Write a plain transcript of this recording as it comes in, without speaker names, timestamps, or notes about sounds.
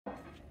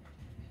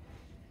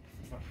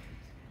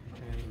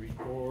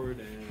record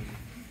and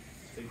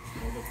take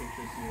all the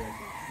pictures you guys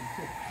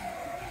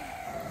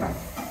want.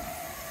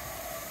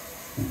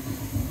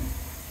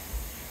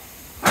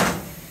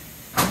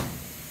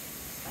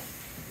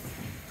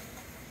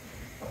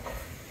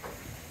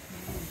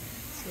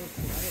 So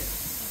quiet.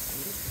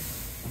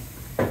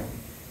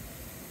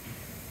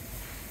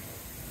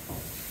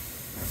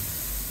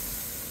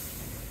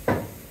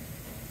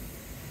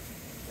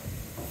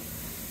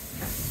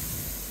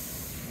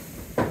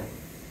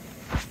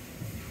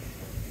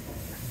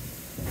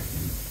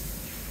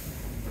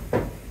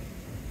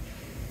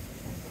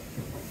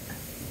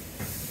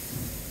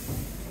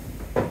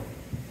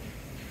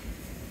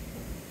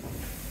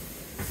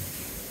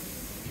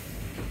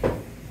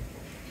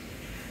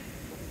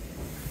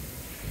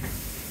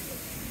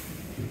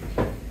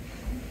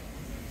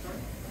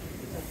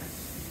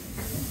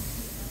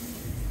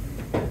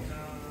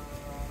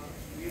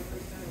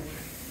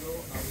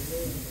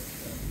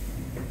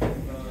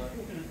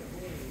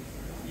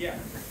 Yeah.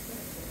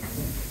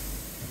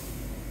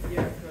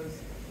 Yeah, because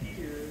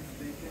here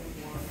they didn't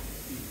want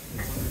beef, they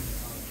wanted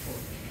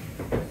pork.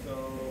 So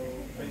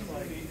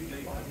basically,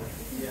 they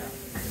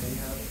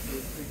have to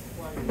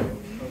require of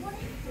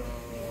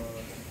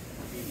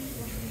the heat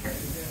that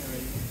is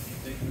generated,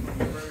 they can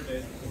convert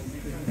it or be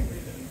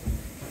transmitted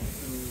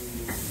to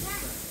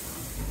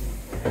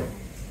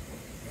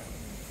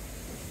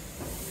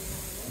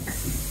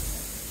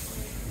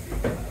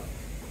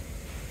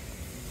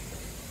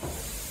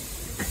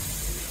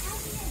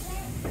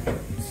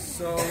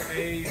So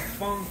a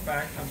fun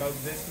fact about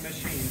this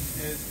machine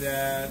is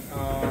that,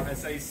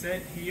 as I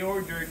said, he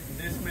ordered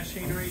this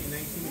machinery in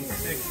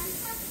 1960.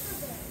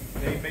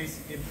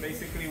 It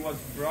basically was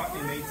brought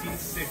in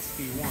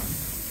 1861.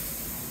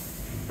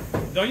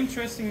 The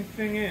interesting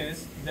thing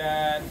is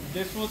that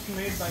this was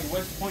made by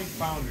West Point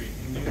Foundry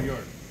in New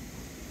York.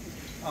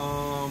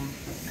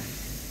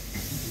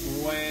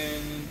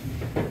 When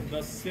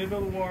the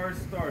Civil War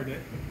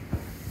started,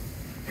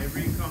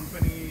 every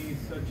company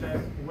such as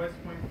West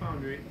Point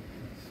Foundry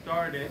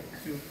started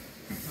to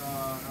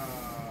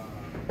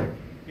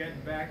get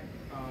back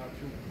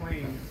to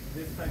claim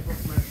this type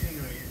of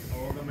machinery,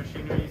 all the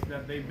machineries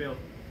that they built,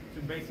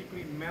 to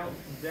basically melt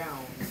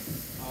down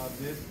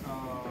this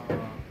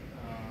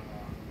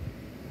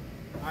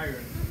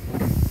iron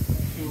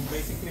to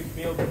basically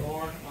build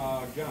more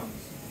guns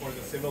for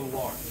the Civil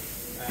War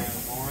and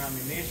more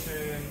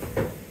ammunition.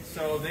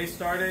 So they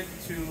started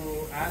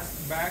to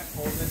ask back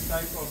all this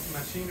type of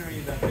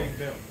machinery that they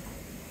built.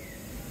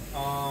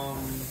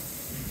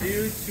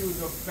 Due to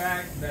the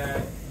fact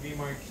that the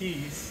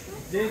Marquis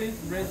didn't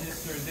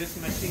register this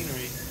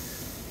machinery,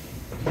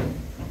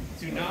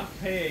 to not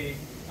pay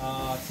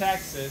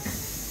taxes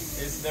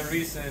is the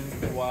reason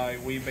why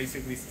we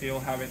basically still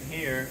have it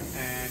here,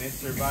 and it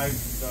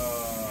survived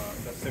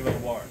the Civil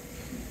War.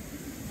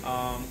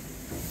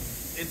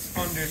 It's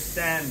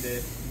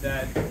understood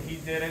that he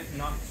did it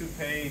not to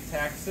pay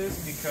taxes,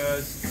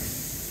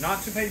 because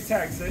not to pay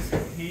taxes,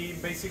 he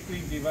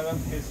basically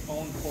developed his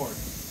own port.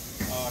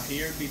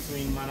 Here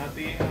between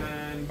Manatí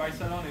and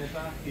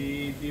Barceloneta,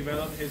 he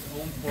developed his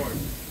own port,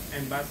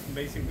 and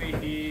basically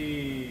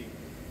he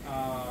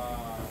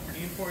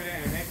imported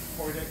and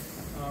exported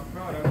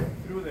product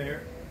through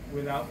there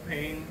without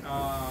paying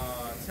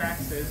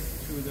taxes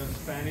to the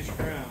Spanish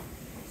crown.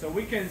 So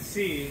we can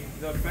see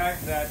the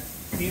fact that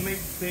he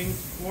made things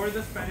for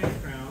the Spanish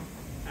crown,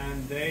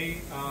 and he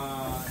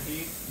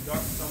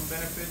got some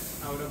benefits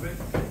out of it,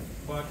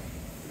 but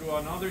through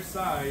another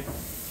side,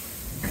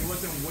 he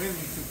wasn't willing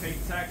to pay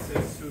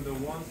taxes to the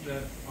ones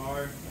that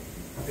are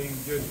being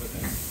good with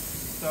it.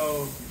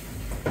 So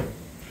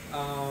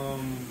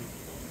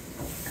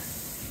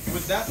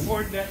with that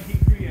port that he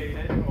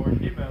created or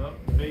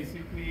developed,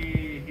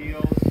 basically he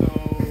also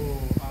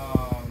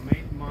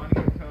made money,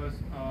 because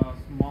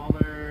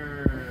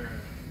smaller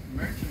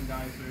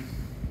merchandisers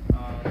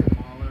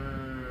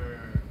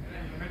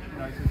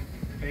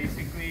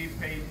basically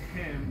paid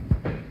him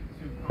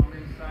to come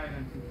inside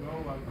and to go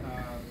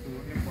to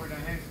import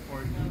and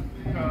export,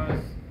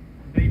 because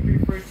they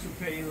prefer to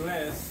pay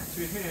less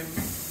to him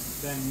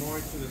than more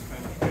to the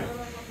Spanish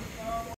crown.